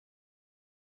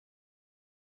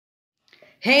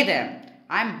Hey there,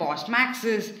 I'm Bosh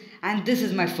Macsis and this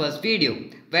is my first video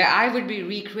where I would be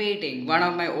recreating one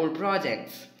of my old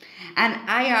projects, an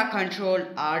IR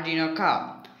controlled Arduino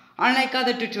car. Unlike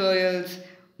other tutorials,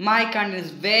 my content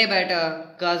is way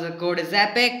better because the code is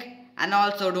epic, and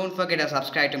also don't forget to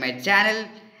subscribe to my channel,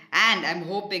 and I'm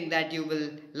hoping that you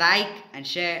will like and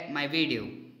share my video.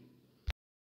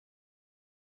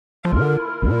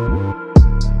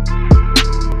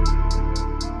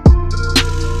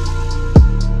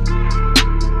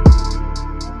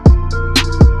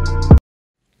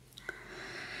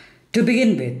 To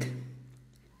begin with,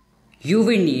 you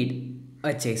will need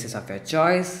a chassis of your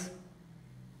choice,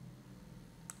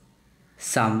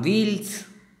 some wheels,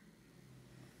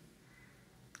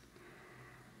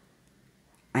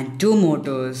 and two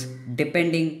motors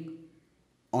depending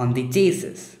on the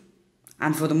chassis.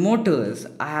 And for the motors,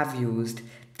 I have used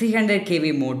 300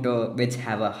 kV motor which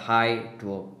have a high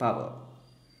torque power.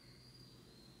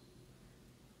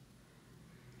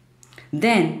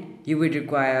 Then you would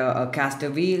require a caster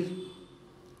wheel,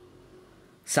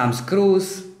 some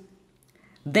screws.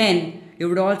 Then you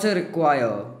would also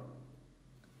require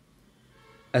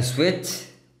a switch,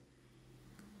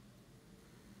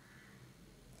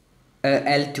 a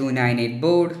L298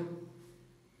 board,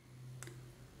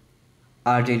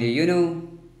 Arduino Uno,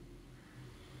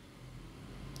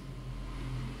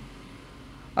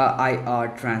 a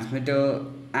IR transmitter,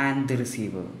 and the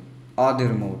receiver or the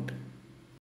remote.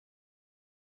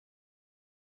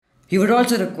 You would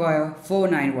also require 4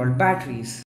 9-volt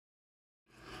batteries.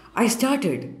 I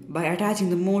started by attaching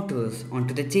the motors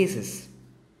onto the chassis.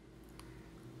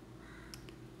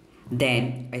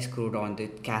 Then I screwed on the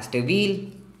caster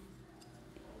wheel.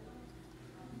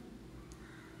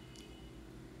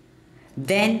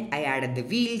 Then I added the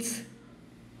wheels.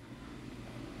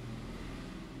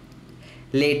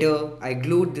 Later I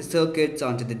glued the circuits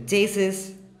onto the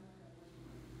chassis.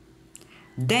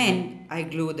 Then I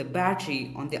glued the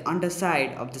battery on the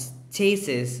underside of the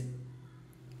chassis.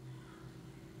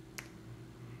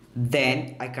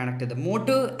 Then I connected the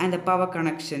motor and the power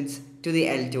connections to the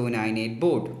L298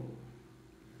 board.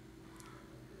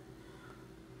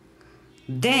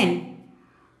 Then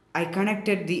I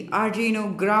connected the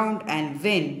Arduino ground and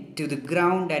Win to the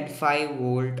ground and 5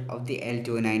 volt of the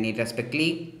L298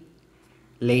 respectively.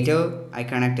 Later I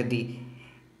connected the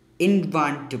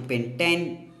in1 to pin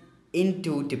 10,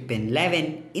 in2 to pin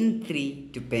 11,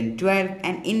 in3 to pin 12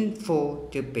 and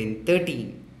in4 to pin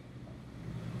 13.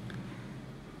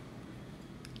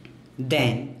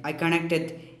 Then I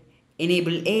connected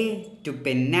enable A to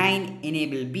pin 9,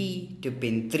 enable B to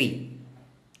pin 3.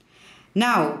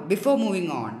 Now before moving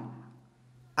on,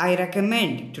 I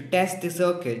recommend to test the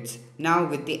circuits now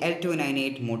with the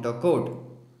L298 motor code.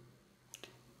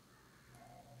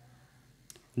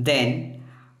 Then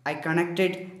I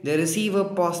connected the receiver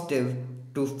positive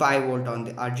to 5 volt on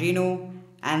the Arduino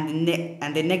and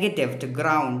the negative to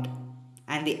ground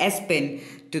and the S pin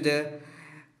to the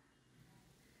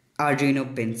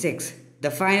Arduino pin 6.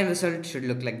 The final result should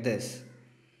look like this.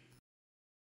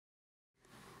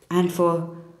 And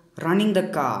for running the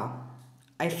car,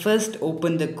 I first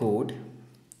opened the code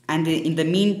and in the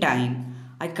meantime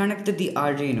I connected the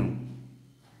Arduino.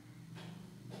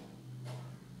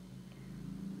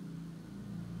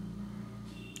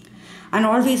 And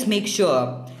always make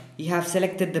sure you have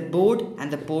selected the board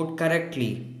and the port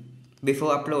correctly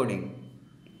before uploading.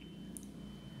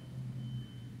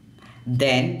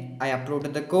 Then I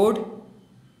uploaded the code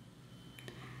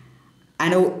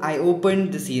and I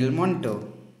opened the serial monitor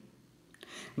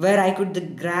where I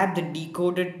could grab the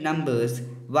decoded numbers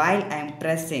while I am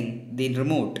pressing the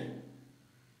remote.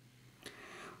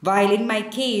 While in my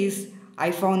case,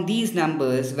 I found these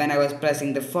numbers when I was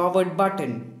pressing the forward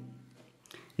button.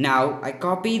 Now I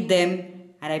copied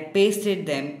them and I pasted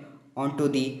them onto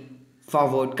the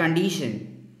forward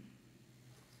condition.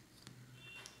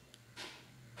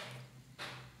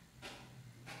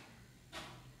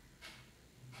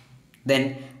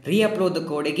 Then re-upload the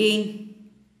code again,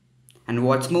 and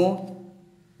what's more,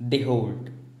 behold.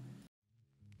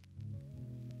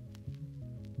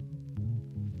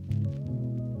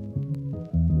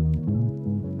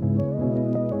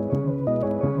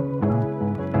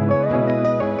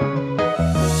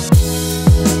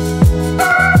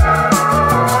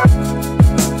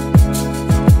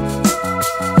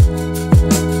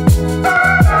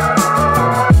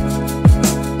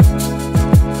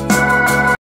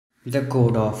 The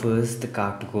code offers the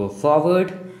car to go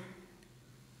forward,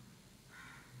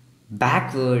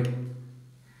 backward,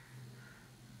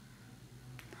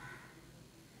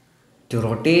 to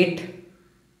rotate,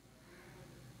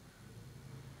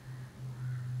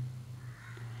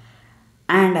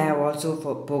 and I have also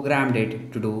programmed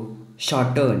it to do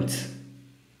short turns.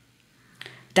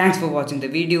 Thanks for watching the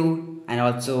video, and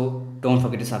also don't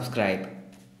forget to subscribe.